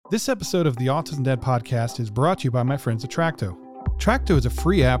This episode of the Autism Dad podcast is brought to you by my friends at Tracto. Tracto is a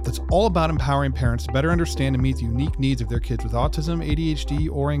free app that's all about empowering parents to better understand and meet the unique needs of their kids with autism, ADHD,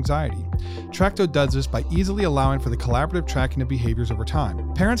 or anxiety. Tracto does this by easily allowing for the collaborative tracking of behaviors over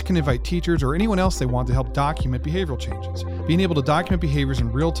time. Parents can invite teachers or anyone else they want to help document behavioral changes. Being able to document behaviors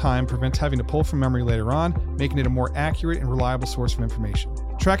in real time prevents having to pull from memory later on, making it a more accurate and reliable source of information.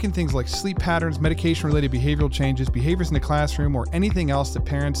 Tracking things like sleep patterns, medication-related behavioral changes, behaviors in the classroom, or anything else that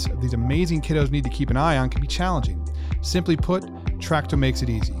parents of these amazing kiddos need to keep an eye on can be challenging. Simply put, Tracto makes it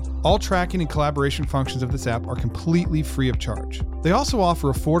easy. All tracking and collaboration functions of this app are completely free of charge. They also offer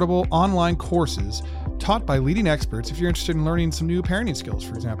affordable online courses taught by leading experts if you're interested in learning some new parenting skills,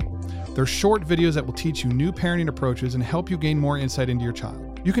 for example. They're short videos that will teach you new parenting approaches and help you gain more insight into your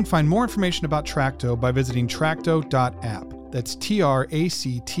child. You can find more information about Tracto by visiting tracto.app. That's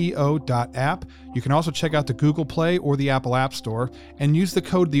tracto.app. You can also check out the Google Play or the Apple App Store and use the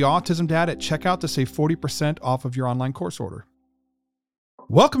code TheAutismDad at checkout to save 40% off of your online course order.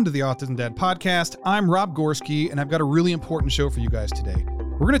 Welcome to the Autism Dad podcast. I'm Rob Gorski, and I've got a really important show for you guys today.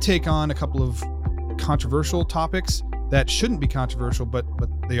 We're going to take on a couple of controversial topics that shouldn't be controversial, but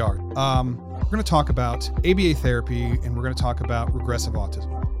they are. We're going to talk about ABA therapy, and we're going to talk about regressive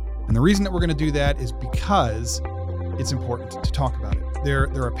autism. And the reason that we're going to do that is because it's important to talk about it. There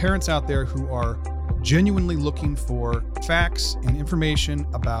are parents out there who are genuinely looking for facts and information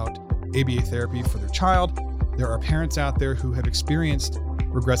about ABA therapy for their child. There are parents out there who have experienced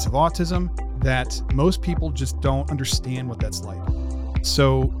regressive autism that most people just don't understand what that's like.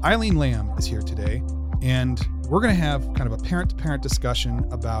 So Eileen Lamb is here today, and we're going to have kind of a parent-to-parent discussion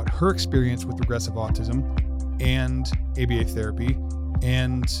about her experience with regressive autism and ABA therapy.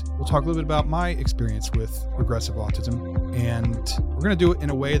 And we'll talk a little bit about my experience with regressive autism. And we're going to do it in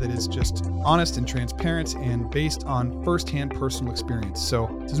a way that is just honest and transparent and based on firsthand personal experience. So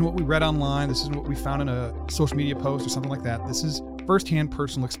this isn't what we read online. This isn't what we found in a social media post or something like that. This is firsthand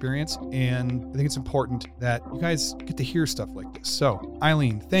personal experience. And I think it's important that you guys get to hear stuff like this. So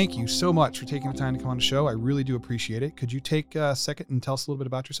Eileen, thank you so much for taking the time to come on the show. I really do appreciate it. Could you take a second and tell us a little bit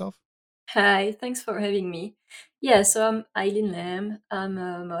about yourself? Hi, thanks for having me. Yeah, so I'm Eileen Lamb. I'm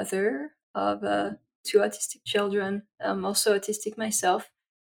a mother of two autistic children. I'm also autistic myself,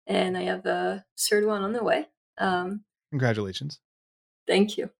 and I have a third one on the way. Um, Congratulations.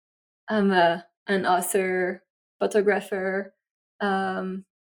 Thank you. I'm an author, photographer, um,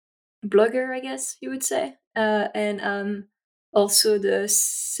 blogger, I guess you would say, and I'm also the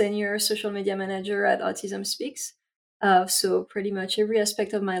senior social media manager at Autism Speaks. So pretty much every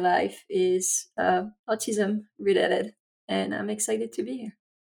aspect of my life is autism related, and I'm excited to be here.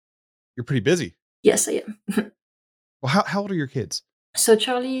 You're pretty busy. Yes, I am. Well, how old are your kids? So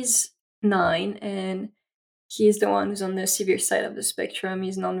Charlie's 9, and he's the one who's on the severe side of the spectrum.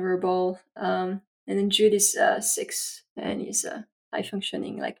 He's nonverbal, and then Jude is 6, and he's high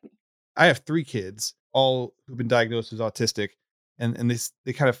functioning like me. I have 3 kids, all who've been diagnosed as autistic, and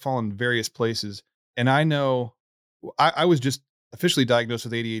they kind of fall in various places. And I know I was just officially diagnosed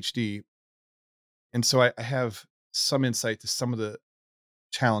with ADHD, and so I have some insight to some of the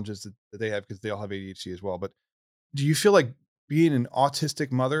challenges that they have because they all have ADHD as well. But do you feel like being an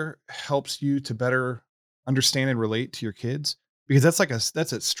autistic mother helps you to better understand and relate to your kids? Because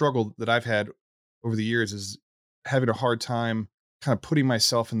that's a struggle that I've had over the years, is having a hard time kind of putting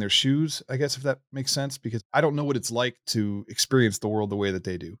myself in their shoes, I guess, if that makes sense, because I don't know what it's like to experience the world the way that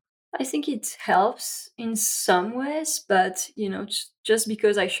they do. I think it helps in some ways, but just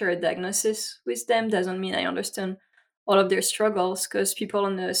because I share a diagnosis with them doesn't mean I understand all of their struggles, because people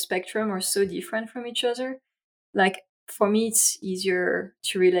on the spectrum are so different from each other. Like for me, it's easier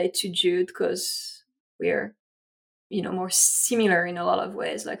to relate to Jude because we're more similar in a lot of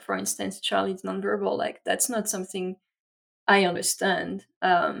ways. Like for instance, Charlie's nonverbal. Like that's not something I understand.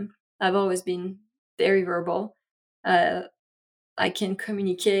 I've always been very verbal. Uh, I can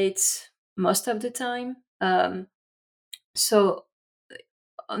communicate most of the time. So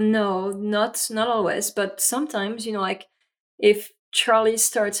no, not always, but sometimes, like if Charlie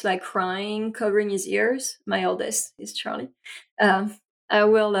starts like crying, covering his ears, my oldest is Charlie. I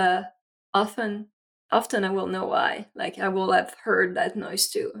will often often I will know why. Like I will have heard that noise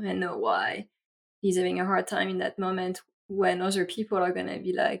too and know why he's having a hard time in that moment, when other people are gonna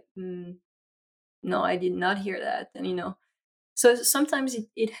be like, no, I did not hear that. And so sometimes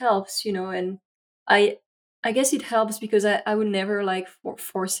it helps, and I I guess it helps because I would never like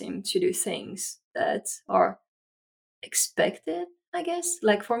force him to do things that are expected, I guess.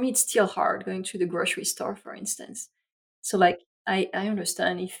 Like for me it's still hard going to the grocery store, for instance. So like I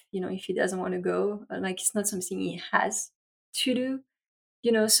understand if if he doesn't want to go, like it's not something he has to do.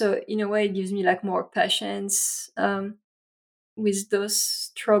 So in a way, it gives me like more patience with those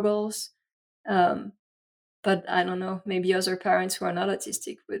struggles. Um, but I don't know, maybe other parents who are not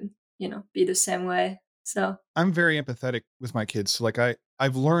autistic would, be the same way. So, I'm very empathetic with my kids. So like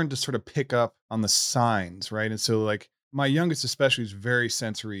I've learned to sort of pick up on the signs, right? And so like my youngest especially is very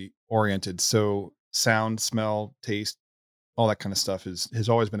sensory oriented. So sound, smell, taste, all that kind of stuff has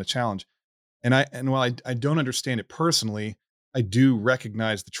always been a challenge. And while I don't understand it personally, I do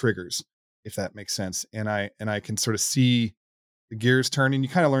recognize the triggers, if that makes sense. And I can sort of see the gears turning. You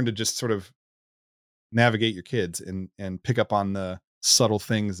kind of learn to just sort of navigate your kids and pick up on the subtle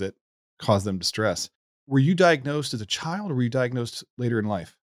things that cause them distress. Were you diagnosed as a child or were you diagnosed later in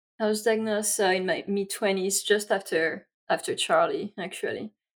life? I was diagnosed in my mid 20s, just after Charlie,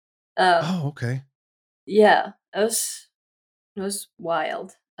 actually. Um, Oh, okay. yeah, it was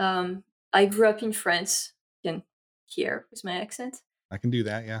wild. I grew up in France. You can hear with my accent. I can do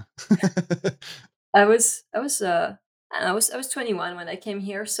that, yeah. I was 21 when I came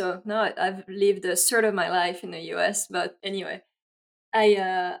here, so no, I've lived a third of my life in the US. But anyway,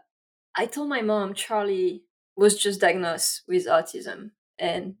 I I told my mom Charlie was just diagnosed with autism,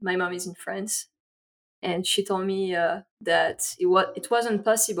 and my mom is in France, and she told me that it wasn't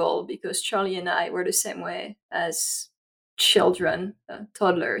possible because Charlie and I were the same way as children,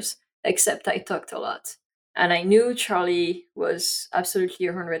 toddlers, except I talked a lot. And I knew Charlie was absolutely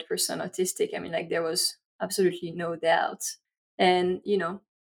 100% autistic. I mean, like, there was absolutely no doubt. And,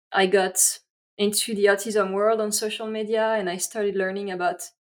 I got into the autism world on social media and I started learning about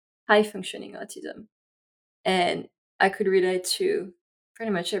high functioning autism. And I could relate to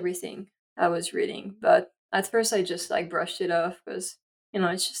pretty much everything I was reading. But at first, I just like brushed it off because,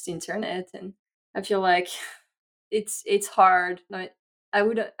 it's just internet. And I feel like it's hard. Like, I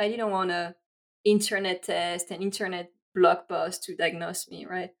didn't want to internet test and internet blog post to diagnose me,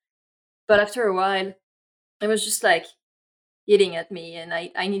 right? But after a while, it was just like eating at me, and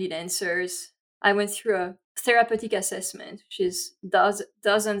I needed answers. I went through a therapeutic assessment, which is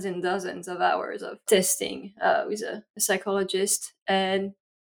dozens and dozens of hours of testing with a psychologist. And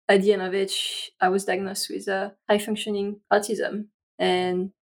at the end of it, I was diagnosed with a high functioning autism.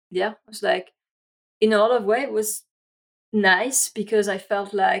 And yeah, it was like, in a lot of ways, it was nice because I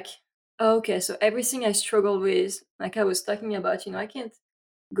felt like, oh, okay, so everything I struggled with, like I was talking about, I can't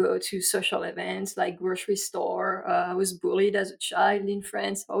go to social events like grocery store. I was bullied as a child in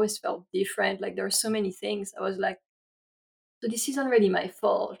France. I always felt different. Like, there are so many things. I was like, so this isn't really my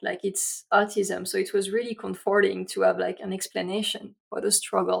fault. Like, it's autism. So it was really comforting to have like an explanation for those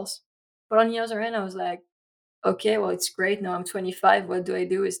struggles. But on the other hand, I was like, okay, well, it's great. Now I'm 25. What do I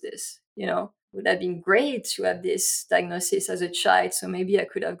do with this? Would have been great to have this diagnosis as a child. So maybe I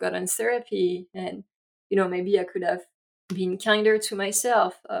could have gotten therapy, and, maybe I could have been kinder to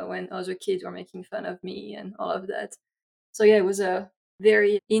myself when other kids were making fun of me and all of that. So yeah, it was a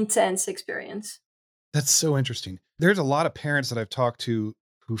very intense experience. That's so interesting. There's a lot of parents that I've talked to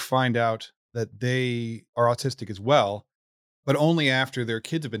who find out that they are autistic as well, but only after their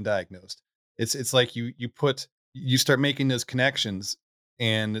kids have been diagnosed. It's like you start making those connections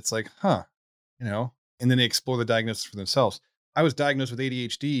and it's like, huh, you know, and then they explore the diagnosis for themselves. I was diagnosed with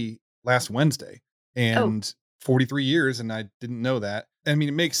ADHD last Wednesday Oh, and 43 years and I didn't know that. I mean,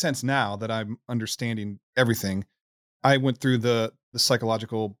 it makes sense now that I'm understanding everything. I went through the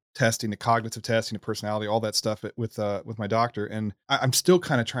psychological testing, the cognitive testing, the personality, all that stuff with my doctor, and I'm still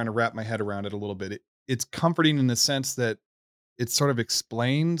kind of trying to wrap my head around it a little bit. It's comforting in the sense that it sort of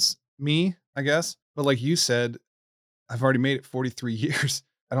explains me, I guess. But like you said, I've already made it 43 years.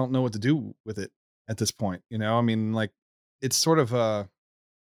 I don't know what to do with it at this point. I mean, like it's sort of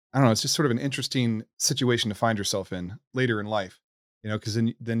I don't know. It's just sort of an interesting situation to find yourself in later in life. Because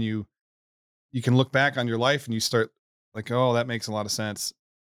then you can look back on your life and you start like, oh, that makes a lot of sense.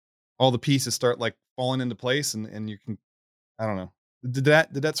 All the pieces start like falling into place and you can, I don't know. Did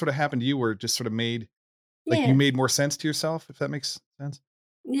that sort of happen to you where it just sort of made like you yeah. made more sense to yourself, if that makes sense?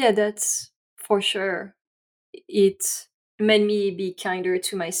 Yeah, that's for sure. It made me be kinder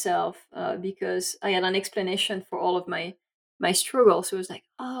to myself because I had an explanation for all of my struggles. So it was like,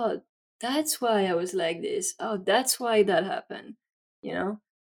 oh, that's why I was like this. Oh, that's why that happened. You know,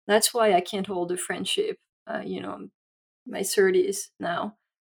 that's why I can't hold a friendship. My 30s now,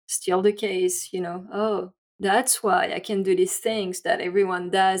 still the case. Oh, that's why I can do these things that everyone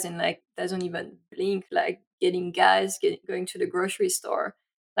does and like doesn't even blink, like getting gas, going to the grocery store.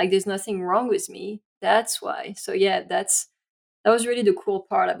 Like, there's nothing wrong with me. That's why. So yeah, that was really the cool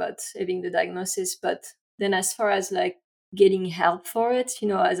part about having the diagnosis. But then, as far as like getting help for it,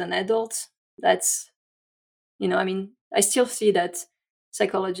 as an adult, that's, I mean, I still see that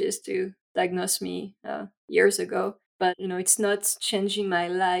psychologist to diagnose me years ago. But it's not changing my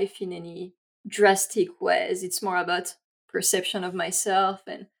life in any drastic ways. It's more about perception of myself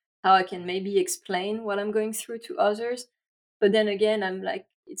and how I can maybe explain what I'm going through to others. But then again, I'm like,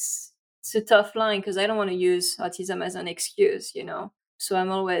 it's a tough line because I don't want to use autism as an excuse. So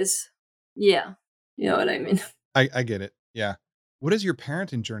I'm always, yeah, you know what I mean. I get it. Yeah. What has your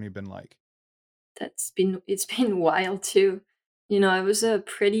parenting journey been like? It's been wild too. I was a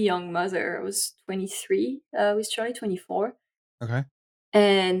pretty young mother. I was 23 with Charlie, 24. Okay.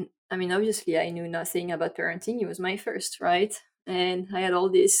 And I mean, obviously, I knew nothing about parenting. It was my first, right? And I had all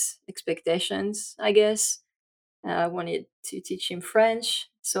these expectations, I guess. I wanted to teach him French.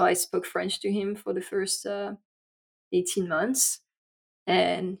 So I spoke French to him for the first 18 months.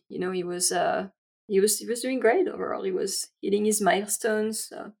 And, he was doing great overall. He was hitting his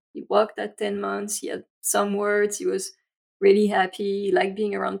milestones. He walked at 10 months. He had some words. He was really happy. He liked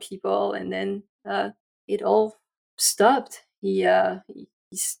being around people. And then it all stopped. He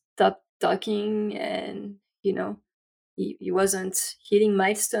stopped talking, and he wasn't hitting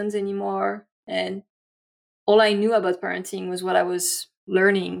milestones anymore. And all I knew about parenting was what I was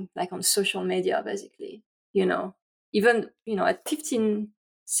learning, like on social media, basically. You know, Even at 15,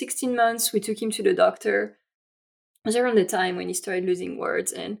 16 months, we took him to the doctor. It was around the time when he started losing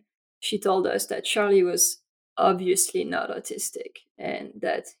words, and she told us that Charlie was obviously not autistic, and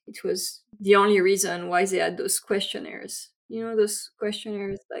that it was the only reason why they had those questionnaires. Those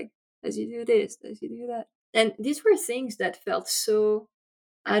questionnaires like, does he do this? Does he do that? And these were things that felt so,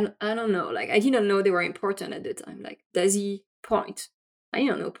 I don't know. Like, I didn't know they were important at the time. Like, does he point? I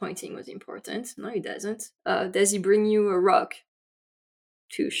didn't know pointing was important. No, he doesn't. Does he bring you a rock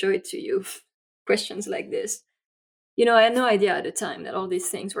to show it to you? Questions like this. I had no idea at the time that all these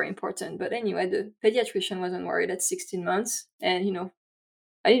things were important. But anyway, the pediatrician wasn't worried at 16 months. And,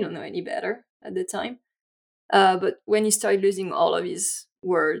 I didn't know any better at the time. But when he started losing all of his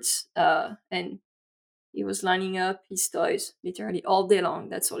words, and he was lining up his toys literally all day long,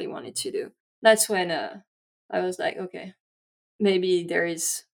 that's all he wanted to do. That's when I was like, okay, maybe there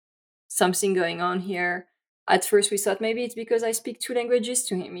is something going on here. At first, we thought maybe it's because I speak two languages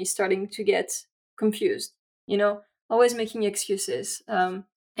to him. He's starting to get confused, always making excuses. And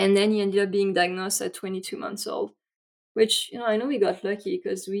then he ended up being diagnosed at 22 months old, which, I know we got lucky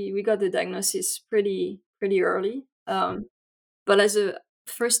because we got the diagnosis pretty early. But as a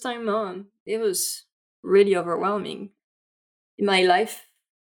first time mom, it was really overwhelming. My life,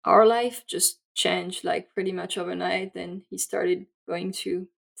 our life just changed like pretty much overnight. Then he started going to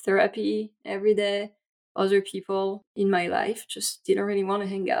therapy every day. Other people in my life just didn't really want to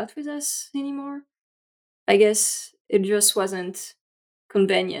hang out with us anymore. I guess it just wasn't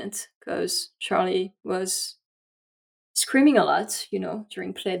convenient because Charlie was screaming a lot,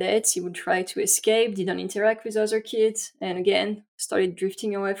 during play dates. He would try to escape, didn't interact with other kids, and again, started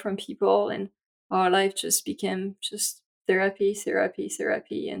drifting away from people. And our life just became just therapy, therapy,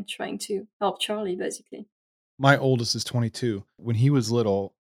 therapy, and trying to help Charlie, basically. My oldest is 22. When he was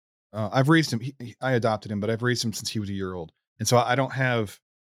little, I've raised him. I adopted him, but I've raised him since he was a year old. And so I don't have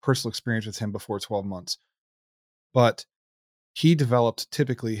personal experience with him before 12 months. But he developed,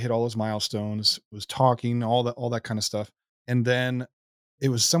 typically hit all his milestones, was talking, all that kind of stuff. And then it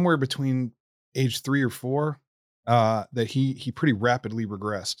was somewhere between age 3 or 4 that he pretty rapidly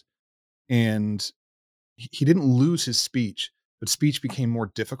regressed. And he didn't lose his speech, but speech became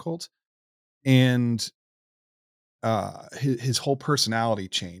more difficult. And his whole personality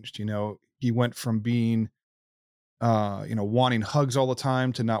changed. He went from being wanting hugs all the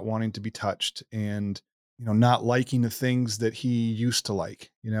time to not wanting to be touched, and not liking the things that he used to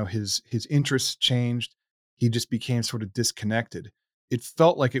like. His interests changed. He just became sort of disconnected. It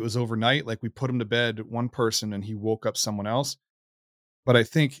felt like it was overnight, like we put him to bed one person and he woke up someone else. But I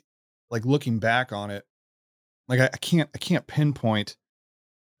think, like, looking back on it, like I can't pinpoint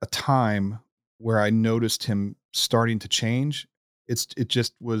a time where I noticed him starting to change. It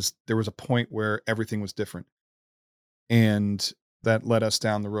just was, there was a point where everything was different. And that led us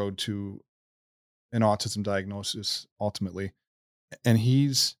down the road to an autism diagnosis ultimately. And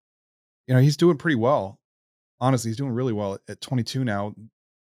he's doing pretty well. Honestly, he's doing really well at 22 now.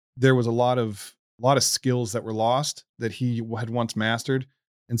 There was a lot of skills that were lost that he had once mastered.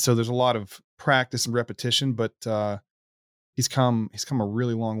 And so there's a lot of practice and repetition, but he's come a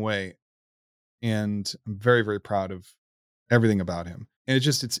really long way. And I'm very, very proud of everything about him. And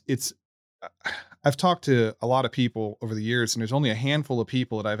it's I've talked to a lot of people over the years, and there's only a handful of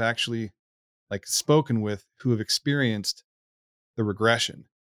people that I've actually, like, spoken with who have experienced the regression.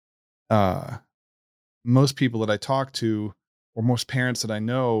 Uh, Most people that I talk to or most parents that I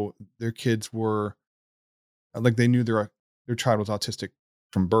know, their kids were like they knew their child was autistic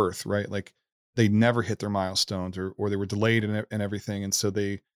from birth, right? Like they never hit their milestones or they were delayed and everything. And so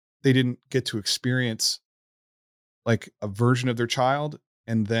they didn't get to experience like a version of their child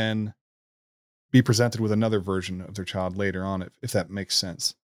and then be presented with another version of their child later on, if that makes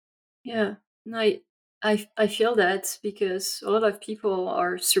sense. Yeah. No, I feel that because a lot of people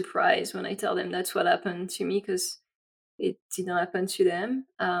are surprised when I tell them that's what happened to me because it didn't happen to them.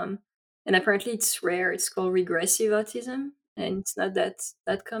 And apparently it's rare. It's called regressive autism, and it's not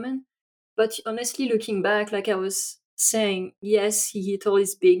that common. But honestly, looking back, like I was saying, yes, he hit all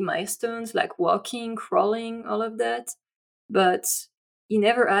his big milestones, like walking, crawling, all of that. But he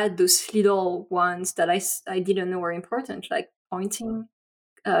never had those little ones that I didn't know were important, like pointing.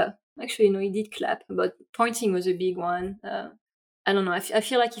 Uh, Actually, no, he did clap, but pointing was a big one. I don't know. I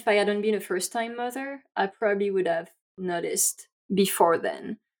feel like if I hadn't been a first time mother, I probably would have noticed before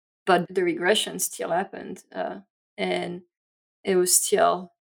then. But the regression still happened. And it was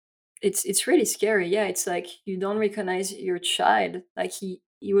still it's really scary. Yeah, it's like you don't recognize your child. Like he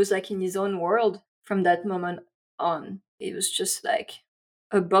was like in his own world from that moment on. It was just like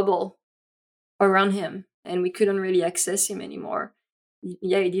a bubble around him, and we couldn't really access him anymore.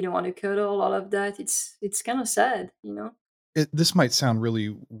 Yeah, he didn't want to cuddle, all of that. It's kind of sad, you know. This might sound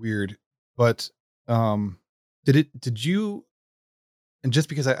really weird, but um, did you? And just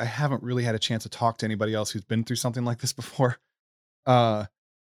because I haven't really had a chance to talk to anybody else who's been through something like this before, uh,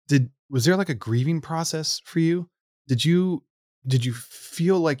 was there like a grieving process for you? Did you did you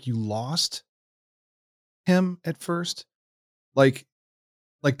feel like you lost him at first? Like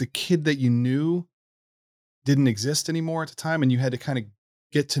like the kid that you knew didn't exist anymore at the time and you had to kind of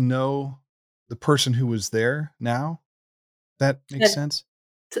get to know the person who was there now? That makes Yeah, sense?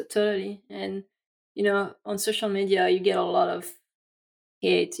 totally. And on social media, you get a lot of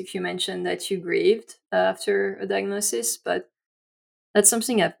hate if you mention that you grieved after a diagnosis, but that's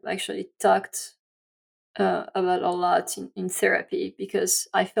something I've actually talked about a lot in therapy because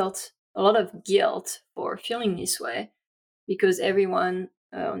I felt a lot of guilt for feeling this way because everyone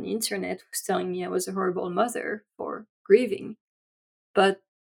on the internet was telling me I was a horrible mother for grieving. But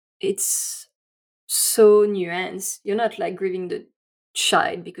it's so nuanced. You're not like grieving the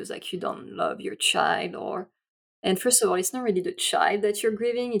child because like you don't love your child or and first of all, it's not really the child that you're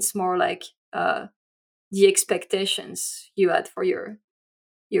grieving, it's more like the expectations you had for your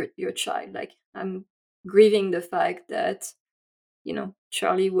child. Like I'm grieving the fact that,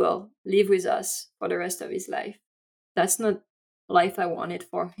 Charlie will live with us for the rest of his life. That's not life I wanted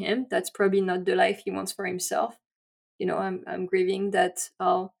for him. That's probably not the life he wants for himself. I'm grieving that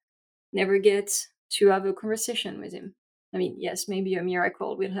I'll never get to have a conversation with him. I mean, yes, maybe a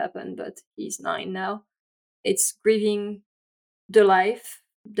miracle will happen, but he's 9 now. It's grieving the life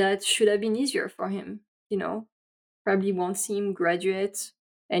that should have been easier for him, probably won't see him graduate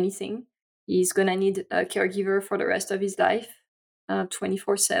anything. He's gonna need a caregiver for the rest of his life,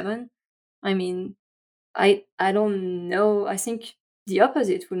 24/7. I mean, I don't know. I think the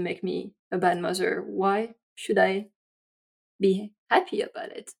opposite would make me a bad mother. Why should I be happy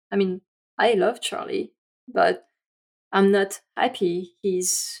about it? I mean, I love Charlie, but I'm not happy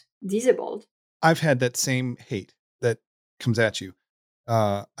he's disabled. I've had that same hate that comes at you.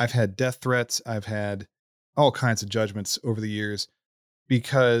 I've had death threats. I've had all kinds of judgments over the years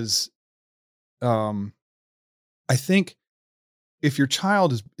because um, I think if your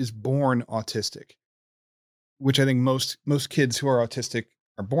child is born autistic, which I think most kids who are autistic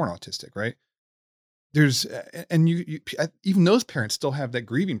are born autistic, right? There's and even those parents still have that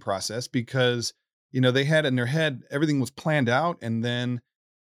grieving process because they had in their head everything was planned out, and then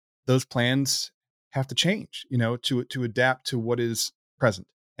those plans have to change, to adapt to what is present.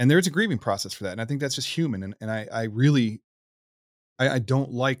 And there's a grieving process for that. And I think that's just human. And I really, I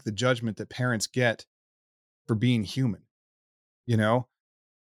don't like the judgment that parents get for being human, you know?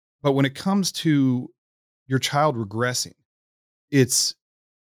 But when it comes to your child regressing, it's,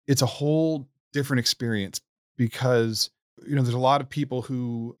 it's a whole different experience because, there's a lot of people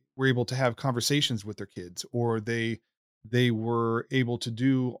who were able to have conversations with their kids or they were able to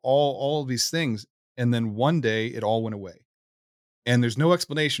do all of these things. And then one day it all went away and there's no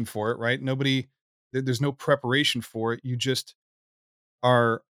explanation for it, right? There's no preparation for it. You just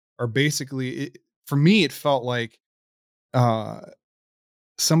are basically for me, it felt like, uh,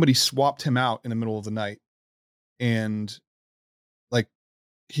 somebody swapped him out in the middle of the night and like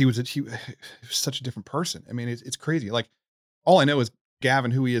he was such a different person. I mean, it's crazy. Like all I know is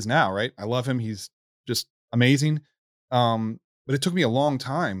Gavin, who he is now, right? I love him. He's just amazing. But it took me a long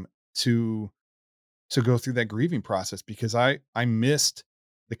time to to go through that grieving process because I missed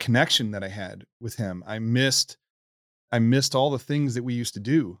the connection that I had with him. I missed all the things that we used to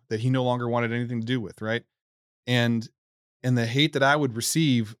do that he no longer wanted anything to do with, right? And the hate that I would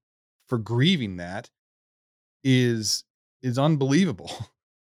receive for grieving that is unbelievable.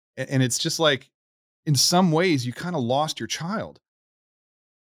 And it's just like in some ways you kind of lost your child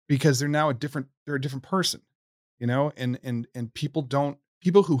because they're a different person, you know? And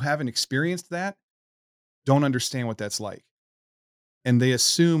people who haven't experienced that don't understand what that's like. And they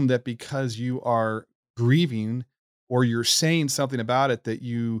assume that because you are grieving or you're saying something about it that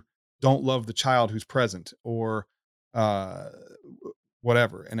you don't love the child who's present or uh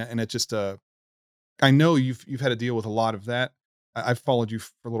whatever. And it just I know you've had to deal with a lot of that. I've followed you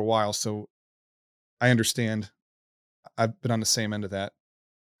for a little while, so I understand. I've been on the same end of that.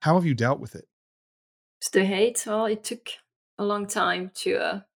 How have you dealt with it? So the hate, well, it took a long time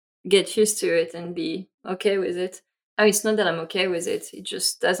to get used to it and be okay with it. I mean, it's not that I'm okay with it. It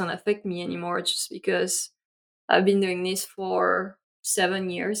just doesn't affect me anymore just because I've been doing this for 7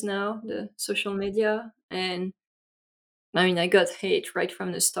 years now, the social media. And I mean, I got hate right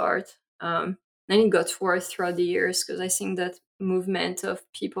from the start. And it got worse throughout the years because I think that movement of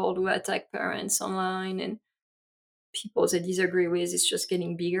people who attack parents online and people they disagree with is just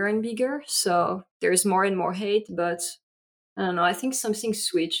getting bigger and bigger. So there's more and more hate, but I don't know. I think something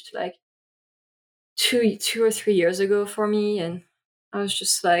switched like two or 3 years ago for me, and I was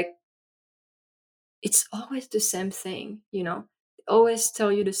just like, it's always the same thing, you know. They always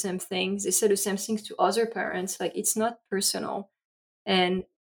tell you the same things. They say the same things to other parents. Like it's not personal, and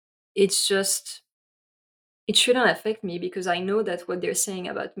it's just it shouldn't affect me because I know that what they're saying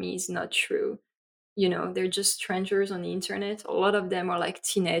about me is not true. You know, they're just strangers on the internet. A lot of them are like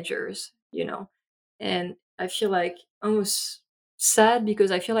teenagers, you know, and I feel like almost sad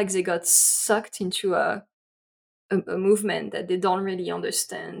because I feel like they got sucked into a movement that they don't really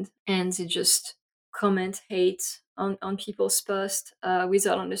understand, and they just comment hate on people's posts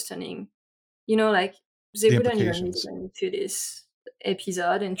without understanding. You know, like they The wouldn't even implications. listen to this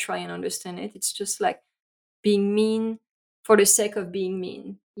episode and try and understand it. It's just like being mean for the sake of being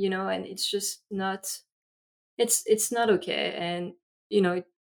mean, you know, and it's just not it's not okay. And you know,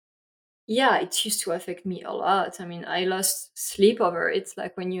 yeah, it used to affect me a lot. I mean, I lost sleep over it.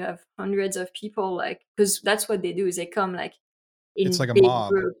 Like when you have hundreds of people, like because that's what they do is they come like It's in like a big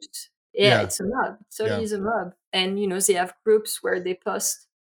mob. groups. Yeah, Yeah. it's a mob. It totally Yeah. is a mob. And you know, they have groups where they post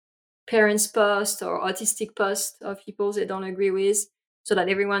parents post or autistic post of people they don't agree with so that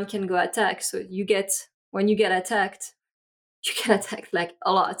everyone can go attack. So you get when you get attacked, you get attacked like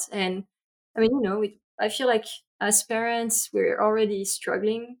a lot. And I mean, you know, I feel like as parents, we're already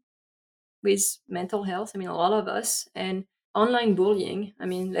struggling with mental health. I mean, a lot of us and online bullying. I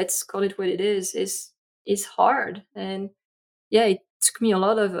mean, let's call it what it is hard. And yeah, it took me a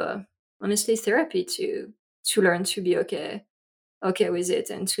lot of honestly therapy to learn to be okay with it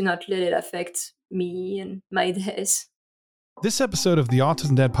and to not let it affect me and my days. This episode of the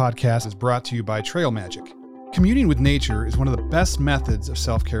Autism Dad podcast is brought to you by Trail Magic. Communing with nature is one of the best methods of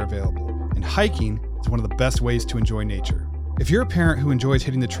self-care available, and hiking is one of the best ways to enjoy nature. If you're a parent who enjoys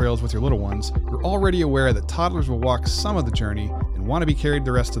hitting the trails with your little ones, you're already aware that toddlers will walk some of the journey and want to be carried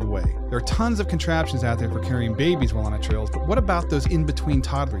the rest of the way. There are tons of contraptions out there for carrying babies while on a trails, but what about those in-between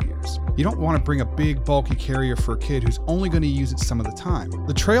toddler years? You don't want to bring a big, bulky carrier for a kid who's only going to use it some of the time.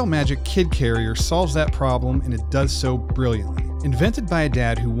 The Trail Magic Kid Carrier solves that problem, and it does so brilliantly. Invented by a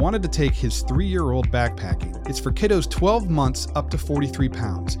dad who wanted to take his 3-year-old backpacking, it's for kiddos 12 months up to 43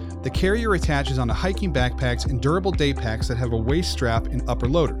 pounds. The carrier attaches onto hiking backpacks and durable day packs that have a waist strap and upper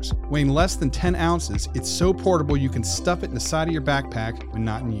loaders. Weighing less than 10 ounces, it's so portable you can stuff it in the side of your backpack when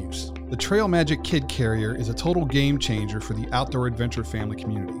not in use. The Trail Magic Kid Carrier is a total game changer for the outdoor adventure family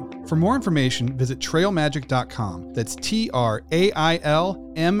community. For more information, visit trailmagic.com. That's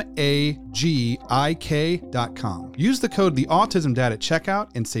TrailMagik.com. Use the code TheAutismDad at checkout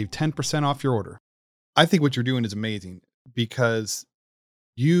and save 10% off your order. I think what you're doing is amazing because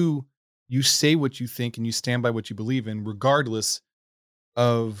you say what you think and you stand by what you believe in, regardless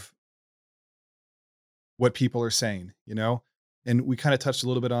of what people are saying, you know? And we kind of touched a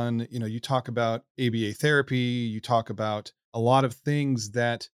little bit on, you know, you talk about ABA therapy, you talk about a lot of things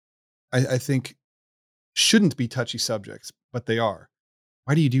that I think shouldn't be touchy subjects, but they are.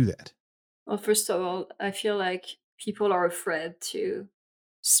 Why do you do that? Well, first of all, I feel like people are afraid to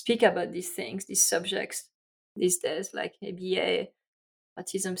speak about these things, these subjects these days, like ABA,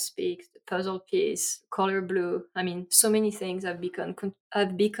 Autism Speaks, the puzzle piece, color blue. I mean, so many things have become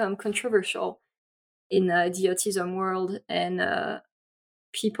controversial in the autism world, and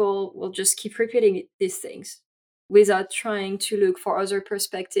people will just keep repeating these things without trying to look for other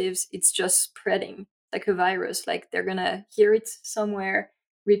perspectives. It's just spreading like a virus. Like they're gonna hear it somewhere,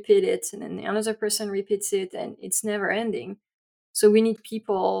 repeat it, and then another person repeats it, and it's never ending. So we need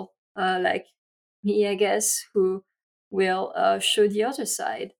people like me, I guess, who will show the other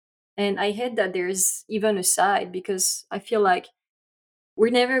side. And I hate that there's even a side, because I feel like we're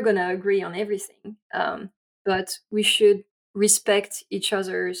never going to agree on everything. But we should respect each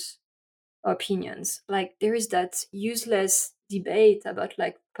other's opinions. Like there is that useless debate about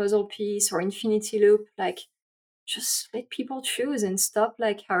like puzzle piece or infinity loop. Like just let people choose and stop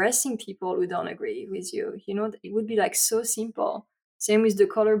like harassing people who don't agree with you. You know, it would be like so simple. Same with the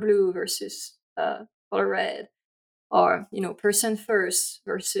color blue versus color red, or person first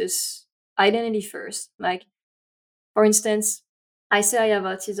versus identity first. Like for instance, I say I have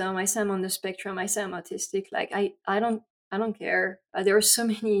autism, I say I'm on the spectrum, I say I'm autistic. Like I don't care. There are so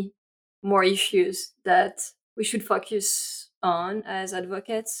many more issues that we should focus on as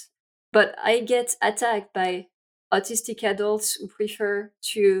advocates. But I get attacked by autistic adults who prefer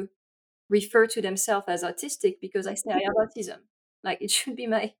to refer to themselves as autistic because I say I have autism. Like it should be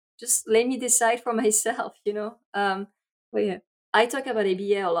my, just let me decide for myself. But yeah, I talk about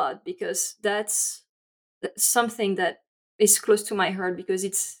ABA a lot because that's something that is close to my heart, because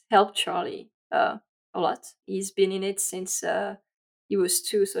it's helped Charlie a lot. He's been in it since he was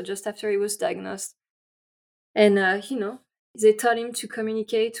 2, so just after he was diagnosed. And they taught him to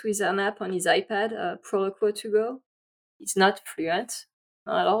communicate with an app on his iPad, Proloquo to go. He's not fluent,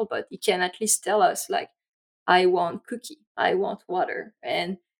 not at all, but he can at least tell us like, I want cookie, I want water.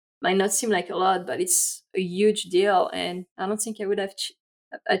 And might not seem like a lot, but it's a huge deal. And I don't think I would have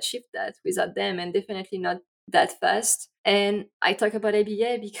achieved that without them, and definitely not that fast. And I talk about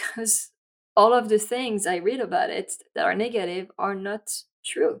ABA because all of the things I read about it that are negative are not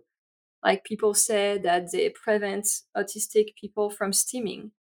true. Like people say that they prevent autistic people from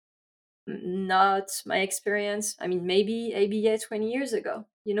stimming. Not my experience. I mean, maybe ABA 20 years ago,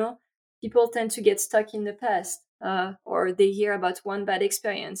 people tend to get stuck in the past, or they hear about one bad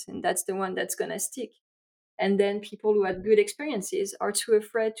experience and that's the one that's going to stick. And then people who had good experiences are too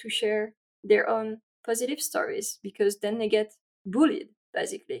afraid to share their own positive stories, because then they get bullied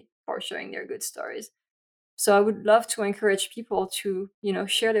basically for sharing their good stories. So I would love to encourage people to,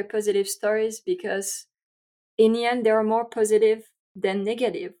 share their positive stories, because in the end, there are more positive than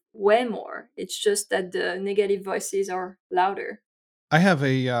negative, way more. It's just that the negative voices are louder. I have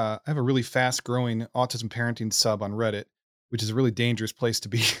a really fast growing autism parenting sub on Reddit, which is a really dangerous place to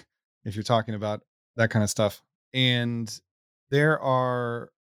be if you're talking about that kind of stuff. And there are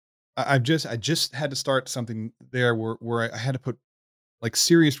I just had to start something there where I had to put like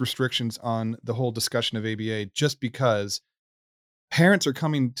serious restrictions on the whole discussion of ABA, just because parents are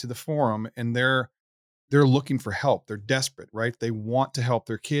coming to the forum and they're looking for help. They're desperate, right? They want to help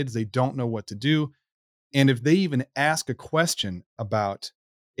their kids. They don't know what to do. And if they even ask a question about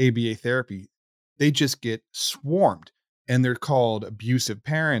ABA therapy, they just get swarmed, and they're called abusive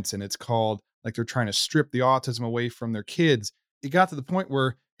parents. And it's called like they're trying to strip the autism away from their kids. It got to the point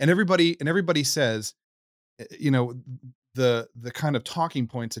where, and everybody says, you know, the kind of talking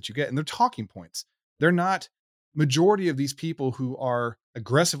points that you get, and they're talking points. They're not, majority of these people who are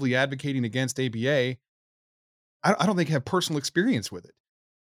aggressively advocating against ABA, I don't think have personal experience with it.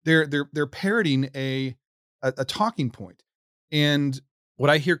 They're parroting a talking point. And what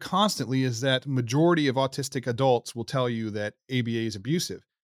I hear constantly is that majority of autistic adults will tell you that ABA is abusive.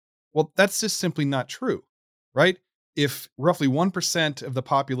 Well, that's just simply not true, right? If roughly 1% of the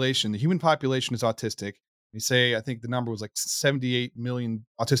population, the human population, is autistic, you say, I think the number was like 78 million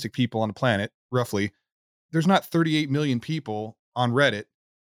autistic people on the planet, roughly. There's not 38 million people on Reddit,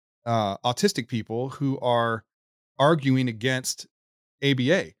 autistic people, who are arguing against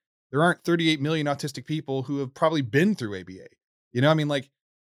ABA. There aren't 38 million autistic people who have probably been through ABA. I mean, like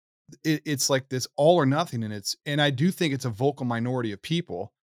it's like this all or nothing, and I do think it's a vocal minority of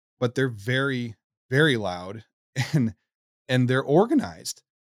people, but they're very, very loud and they're organized.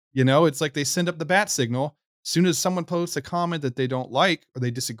 It's like they send up the bat signal. As soon as someone posts a comment that they don't like or they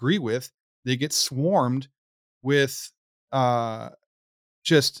disagree with, they get swarmed with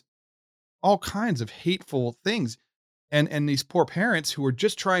just all kinds of hateful things. And these poor parents who are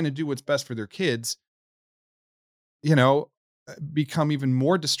just trying to do what's best for their kids, you know, become even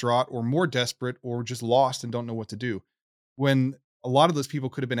more distraught or more desperate or just lost and don't know what to do. When a lot of those people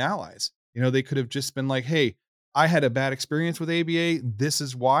could have been allies. They could have just been like, "Hey, I had a bad experience with ABA. This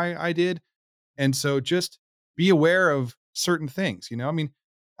is why I did." And so just be aware of certain things. I mean,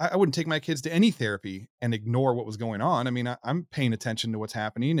 I wouldn't take my kids to any therapy and ignore what was going on. I mean, I'm paying attention to what's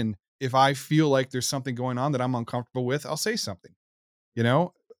happening. And if I feel like there's something going on that I'm uncomfortable with, I'll say something, you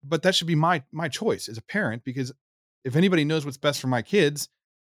know, but that should be my choice as a parent, because if anybody knows what's best for my kids,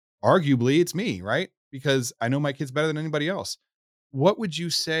 arguably it's me, right? Because I know my kids better than anybody else. What would you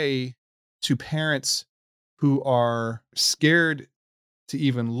say to parents who are scared to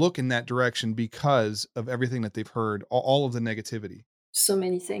even look in that direction because of everything that they've heard, all of the negativity? So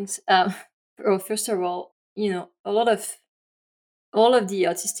many things. Well, first of all, all of the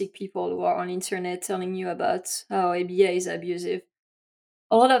autistic people who are on internet telling you about how ABA is abusive,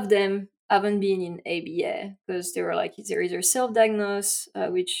 all of them haven't been in ABA because they were like, they're either self-diagnosed,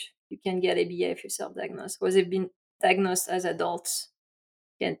 which you can get ABA if you're self-diagnosed, or they've been diagnosed as adults,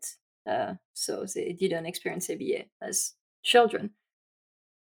 can't, so they didn't experience ABA as children.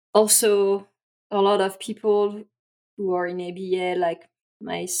 Also, a lot of people who are in ABA, like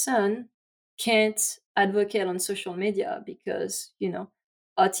my son, can't advocate on social media because,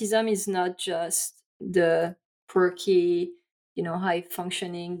 autism is not just the quirky, high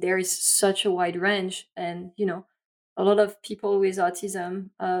functioning. There is such a wide range. And, a lot of people with autism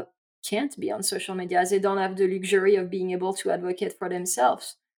can't be on social media as they don't have the luxury of being able to advocate for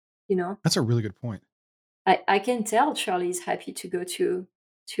themselves, you know That's a really good point. I can tell Charlie is happy to go to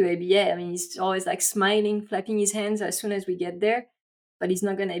ABA. I mean, he's always like smiling, flapping his hands as soon as we get there, but he's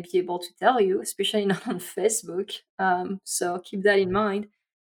not gonna be able to tell you, especially not on Facebook. So keep that in mind.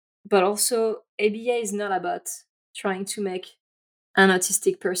 But also, ABA is not about trying to make an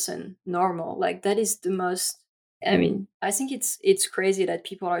autistic person normal. Like that is the most. I mean, I think it's crazy that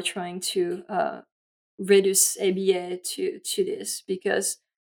people are trying to reduce ABA to this because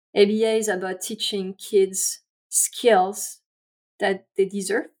ABA is about teaching kids skills that they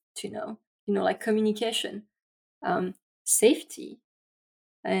deserve to know, like communication, safety,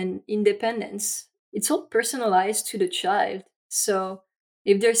 and independence. It's all personalized to the child. So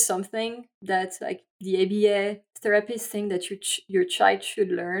if there's something that like the ABA therapist think that your child should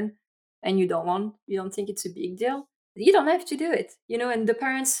learn and you don't think it's a big deal, you don't have to do it, and the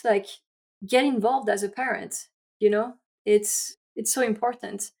parents like get involved as a parent, you know, it's so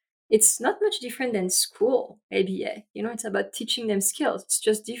important. It's not much different than school ABA, it's about teaching them skills. It's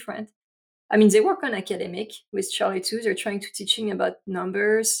just different. I mean, they work on academic with Charlie too. They're trying to teach him about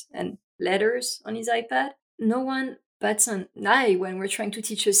numbers and letters on his iPad. No one bats an eye when we're trying to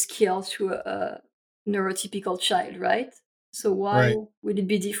teach a skill to a neurotypical child, right? So why Right. would it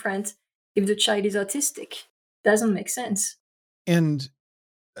be different if the child is autistic? Doesn't make sense. And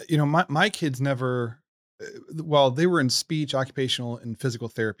my kids never, well, they were in speech, occupational, and physical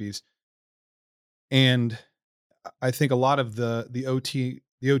therapies, and I think a lot of the OT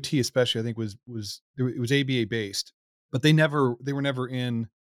especially, I think it was ABA based, but they were never in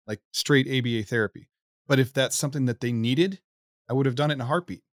like straight ABA therapy. But if that's something that they needed, I would have done it in a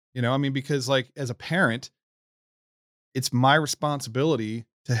heartbeat. I mean, because like as a parent, it's my responsibility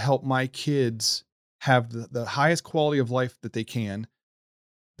to help my kids have the highest quality of life that they can,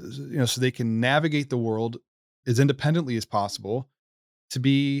 so they can navigate the world as independently as possible, to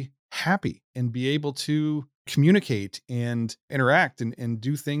be happy and be able to communicate and interact and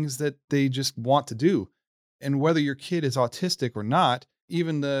do things that they just want to do. And whether your kid is autistic or not,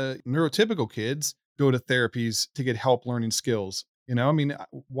 even the neurotypical kids go to therapies to get help learning skills. I mean,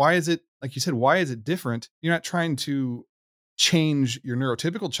 why is it, like you said, why is it different? You're not trying to change your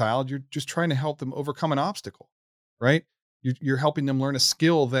neurotypical child. You're just trying to help them overcome an obstacle, right? You're helping them learn a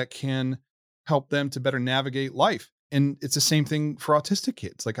skill that can help them to better navigate life. And it's the same thing for autistic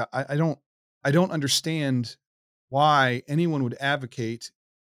kids. Like I don't understand why anyone would advocate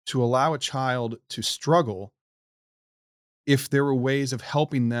to allow a child to struggle if there were ways of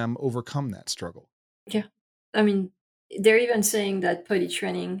helping them overcome that struggle. Yeah. I mean, they're even saying that potty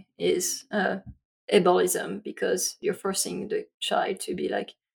training is ableism because you're forcing the child to be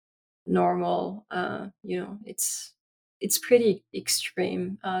like normal. It's pretty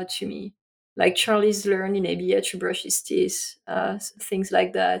extreme to me. Like Charlie's learned in ABA to brush his teeth, things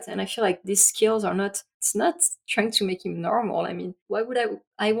like that. And I feel like these skills are not. It's not trying to make him normal. I mean, why would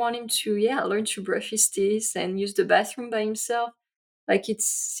I want him to learn to brush his teeth and use the bathroom by himself? Like it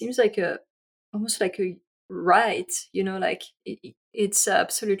seems like a almost like a right. Like it's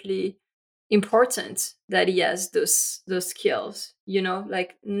absolutely important that he has those skills,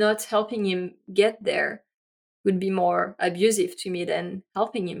 like not helping him get there would be more abusive to me than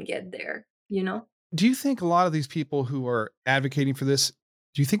helping him get there. Do you think a lot of these people who are advocating for this,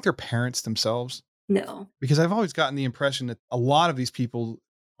 do you think they're parents themselves? No. Because I've always gotten the impression that a lot of these people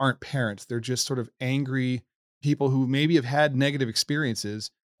aren't parents. They're just sort of angry people who maybe have had negative experiences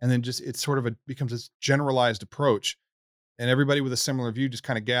And then just it's sort of becomes this generalized approach, and everybody with a similar view just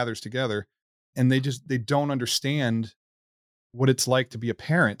kind of gathers together, and they don't understand what it's like to be a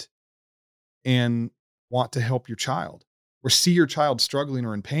parent and want to help your child or see your child struggling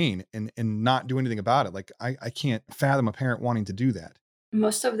or in pain and not do anything about it. Like I can't fathom a parent wanting to do that.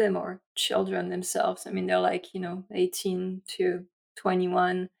 Most of them are children themselves. I mean, they're like, 18 to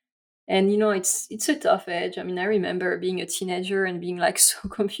 21. And it's a tough age. I mean, I remember being a teenager and being like so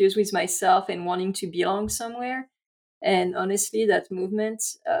confused with myself and wanting to belong somewhere. And honestly, that movement,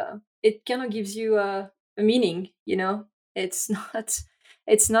 it kind of gives you a meaning. It's not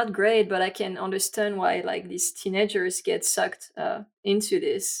it's not great, but I can understand why like these teenagers get sucked into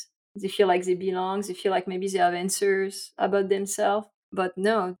this. They feel like they belong. They feel like maybe they have answers about themselves. But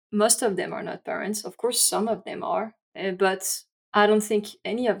no, most of them are not parents. Of course, some of them are, but I don't think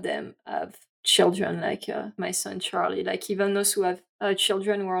any of them have children like my son Charlie. Like even those who have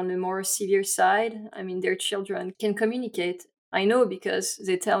children who are on the more severe side, I mean, their children can communicate. I know because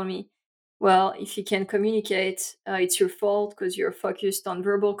they tell me, well, if you can communicate, it's your fault because you're focused on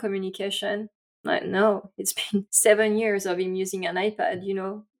verbal communication. Like, no, it's been 7 years of him using an iPad.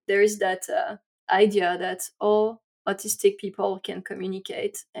 There is that idea that all autistic people can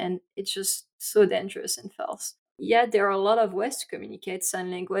communicate, and it's just so dangerous and false. Yeah, there are a lot of ways to communicate: sign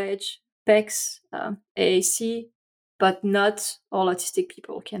language, PECS, AAC, but not all autistic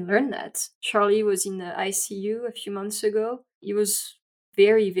people can learn that. Charlie was in the ICU a few months ago. He was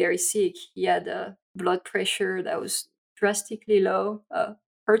very, very sick. He had a blood pressure that was drastically low,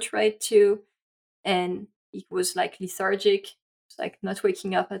 heart rate too, and he was like lethargic, like not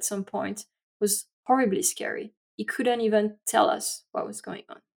waking up at some point. It was horribly scary. He couldn't even tell us what was going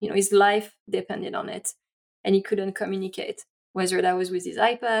on. His life depended on it, and he couldn't communicate, whether that was with his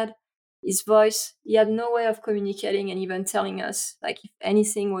iPad, his voice. He had no way of communicating and even telling us like if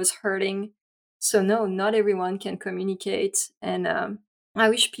anything was hurting. So no, not everyone can communicate, and I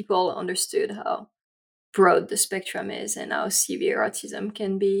wish people understood how broad the spectrum is and how severe autism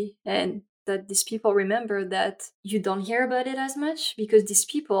can be, and that these people remember that you don't hear about it as much because these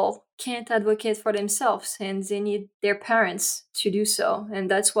people can't advocate for themselves and they need their parents to do so, and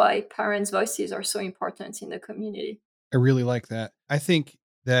that's why parents' voices are so important in the community. I really like that. I think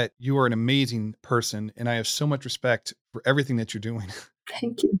that you are an amazing person, and I have so much respect for everything that you're doing.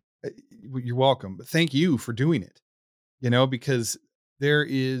 Thank you. Uh, you're welcome, but thank you for doing it. Because there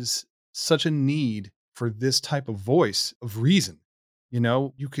is such a need for this type of voice of reason.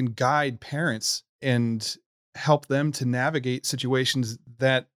 You can guide parents and help them to navigate situations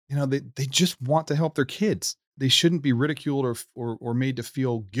that, they just want to help their kids. They shouldn't be ridiculed or made to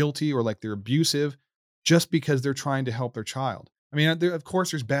feel guilty or like they're abusive just because they're trying to help their child. I mean, of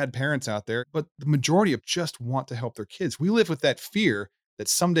course, there's bad parents out there, but the majority of just want to help their kids. We live with that fear that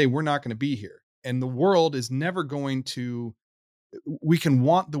someday we're not going to be here. And the world is never going to, we can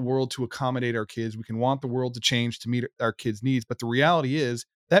want the world to accommodate our kids. We can want the world to change to meet our kids' needs. But the reality is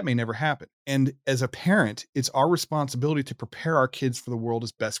that may never happen. And as a parent, it's our responsibility to prepare our kids for the world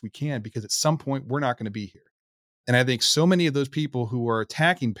as best we can, because at some point we're not going to be here. And I think so many of those people who are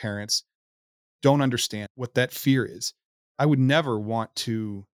attacking parents don't understand what that fear is. I would never want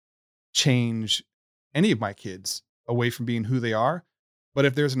to change any of my kids away from being who they are. But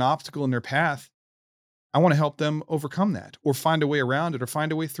if there's an obstacle in their path, I want to help them overcome that or find a way around it or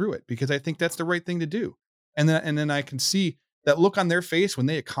find a way through it, because I think that's the right thing to do. And then I can see that look on their face when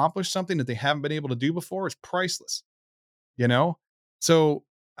they accomplish something that they haven't been able to do before is priceless, you know? So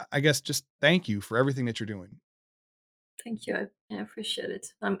I guess just thank you for everything that you're doing. Thank you. I appreciate it.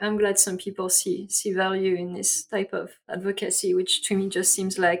 I'm glad some people see value in this type of advocacy, which to me just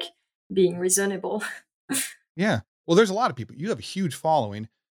seems like being reasonable. Yeah. Well, there's a lot of people. You have a huge following,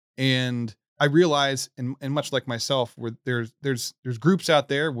 and I realize, and much like myself, where there's groups out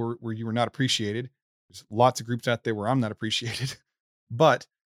there where you are not appreciated. There's lots of groups out there where I'm not appreciated, but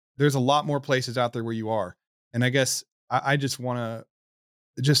there's a lot more places out there where you are. And I guess I just want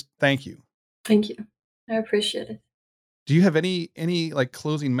to just thank you. Thank you. I appreciate it. Do you have any like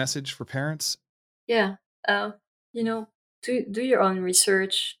closing message for parents? Yeah. Uh, you know, do your own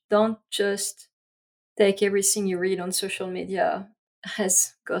research. Don't just take everything you read on social media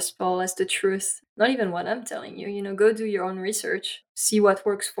as gospel, as the truth. Not even what I'm telling you. Go do your own research. See what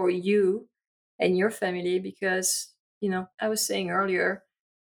works for you and your family, because I was saying earlier,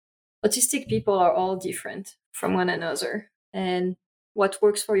 autistic people are all different from one another, and what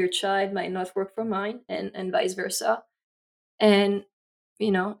works for your child might not work for mine, and vice versa. And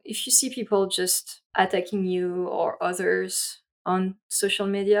if you see people just attacking you or others on social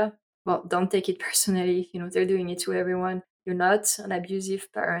media, well, don't take it personally. They're doing it to everyone. you're not an abusive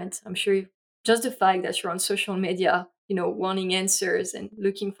parent. I'm sure just the fact that you're on social media, wanting answers and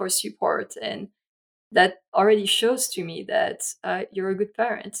looking for support, and that already shows to me that you're a good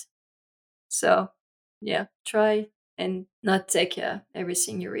parent. So, yeah, try and not take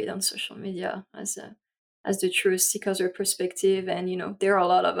everything you read on social media as the truth. Seek other perspective, and there are a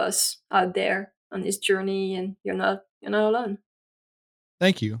lot of us out there on this journey, and you're not alone.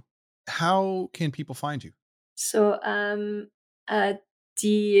 Thank you. How can people find you? So, at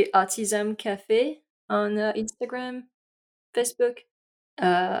the Autism Cafe on Instagram, Facebook,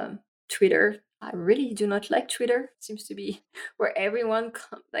 Twitter. I really do not like Twitter. Seems to be where everyone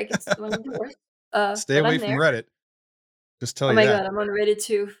like it's one of the worst. Stay But away I'm from there. Reddit. Just tell Oh you my that. god, I'm on Reddit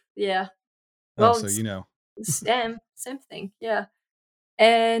too. Yeah. Oh, Well, so you know. it's same thing. Yeah.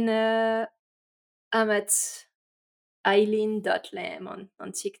 And I'm at Eileen.lam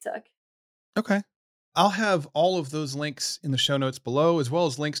on TikTok. Okay. I'll have all of those links in the show notes below, as well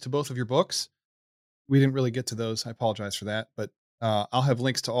as links to both of your books. We didn't really get to those. I apologize for that, but I'll have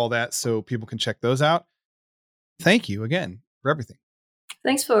links to all that so people can check those out. Thank you again for everything.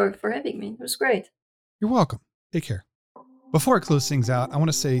 Thanks for having me. It was great. You're welcome. Take care. Before I close things out, I want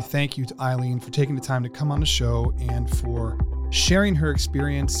to say thank you to Eileen for taking the time to come on the show and for sharing her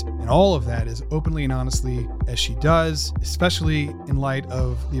experience and all of that as openly and honestly as she does, especially in light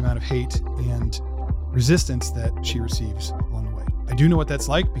of the amount of hate and resistance that she receives along the way. I do know what that's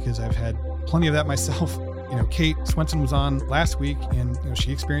like because I've had plenty of that myself. Kate Swenson was on last week and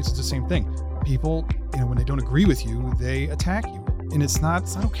she experiences the same thing. People, when they don't agree with you, they attack you. And it's not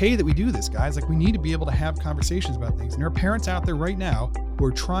okay that we do this, guys. Like, we need to be able to have conversations about things. And there are parents out there right now who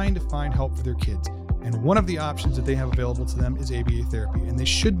are trying to find help for their kids. And one of the options that they have available to them is ABA therapy. And they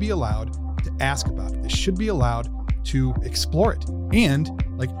should be allowed to ask about it. They should be allowed to explore it. And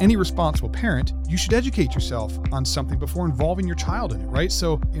like any responsible parent, you should educate yourself on something before involving your child in it, right?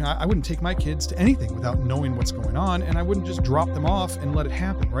 So, I wouldn't take my kids to anything without knowing what's going on, and I wouldn't just drop them off and let it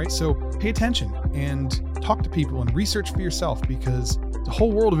happen, right? So pay attention and talk to people and research for yourself, because there's a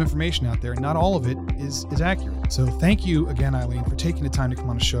whole world of information out there and not all of it is accurate. So thank you again, Eileen, for taking the time to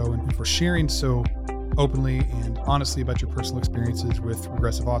come on the show and for sharing so openly and honestly about your personal experiences with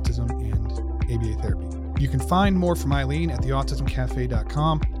regressive autism and ABA therapy. You can find more from Eileen at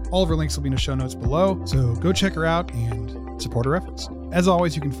theautismcafe.com. All of her links will be in the show notes below, so go check her out and support her efforts. As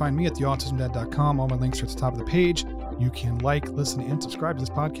always, you can find me at theautismdad.com. All my links are at the top of the page. You can like, listen, and subscribe to this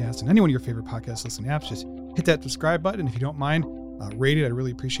podcast and any one of your favorite podcast listening apps. Just hit that subscribe button if you don't mind. Rate it. I'd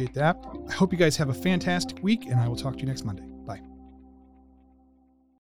really appreciate that. I hope you guys have a fantastic week, and I will talk to you next Monday.